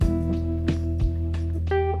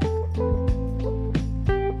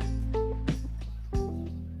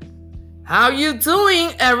How you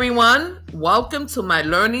doing, everyone? Welcome to my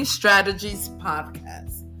Learning Strategies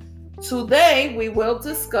podcast. Today, we will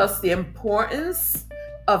discuss the importance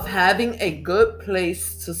of having a good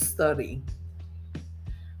place to study.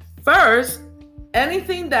 First,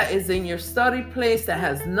 anything that is in your study place that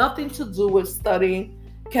has nothing to do with studying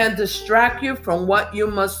can distract you from what you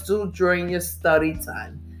must do during your study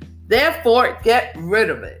time. Therefore, get rid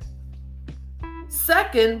of it.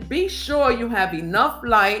 Second, be sure you have enough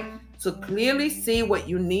light to clearly see what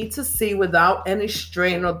you need to see without any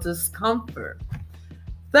strain or discomfort.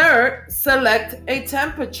 Third, select a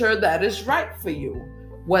temperature that is right for you.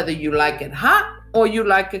 Whether you like it hot or you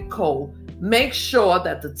like it cold, make sure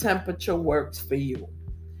that the temperature works for you.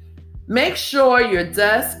 Make sure your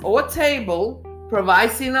desk or table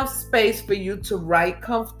provides enough space for you to write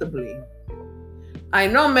comfortably. I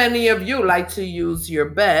know many of you like to use your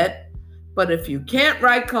bed, but if you can't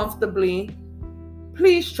write comfortably,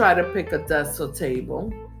 please try to pick a desk or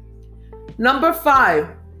table. Number 5,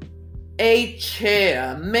 a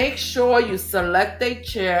chair. Make sure you select a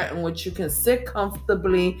chair in which you can sit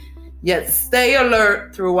comfortably, yet stay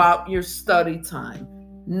alert throughout your study time.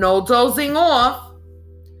 No dozing off.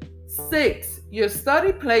 6, your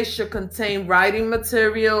study place should contain writing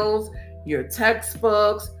materials, your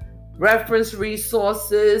textbooks, reference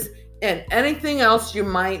resources, and anything else you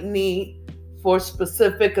might need for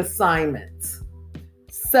specific assignments.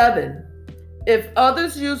 7, if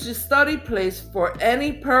others use your study place for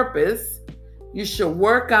any purpose, you should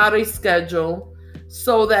work out a schedule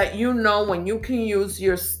so that you know when you can use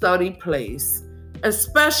your study place,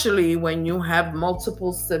 especially when you have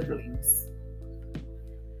multiple siblings.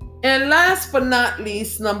 And last but not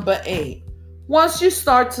least, number 8, once you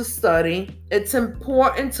start to study, it's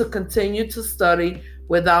important to continue to study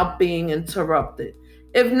without being interrupted.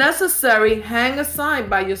 If necessary, hang a sign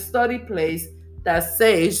by your study place that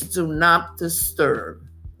says do not disturb.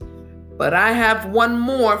 But I have one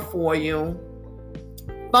more for you.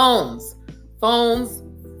 Phones.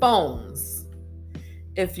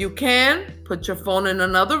 If you can, put your phone in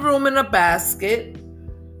another room in a basket.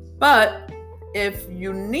 But if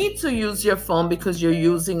you need to use your phone because you're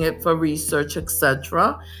using it for research,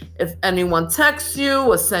 etc., if anyone texts you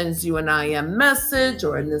or sends you an IM message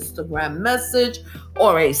or an Instagram message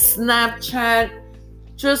or a Snapchat,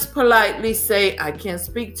 just politely say, I can't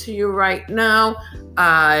speak to you right now.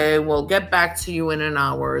 I will get back to you in an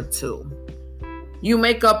hour or two. You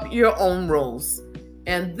make up your own rules.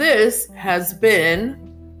 And this has been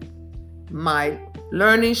my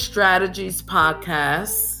Learning Strategies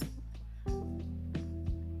podcast.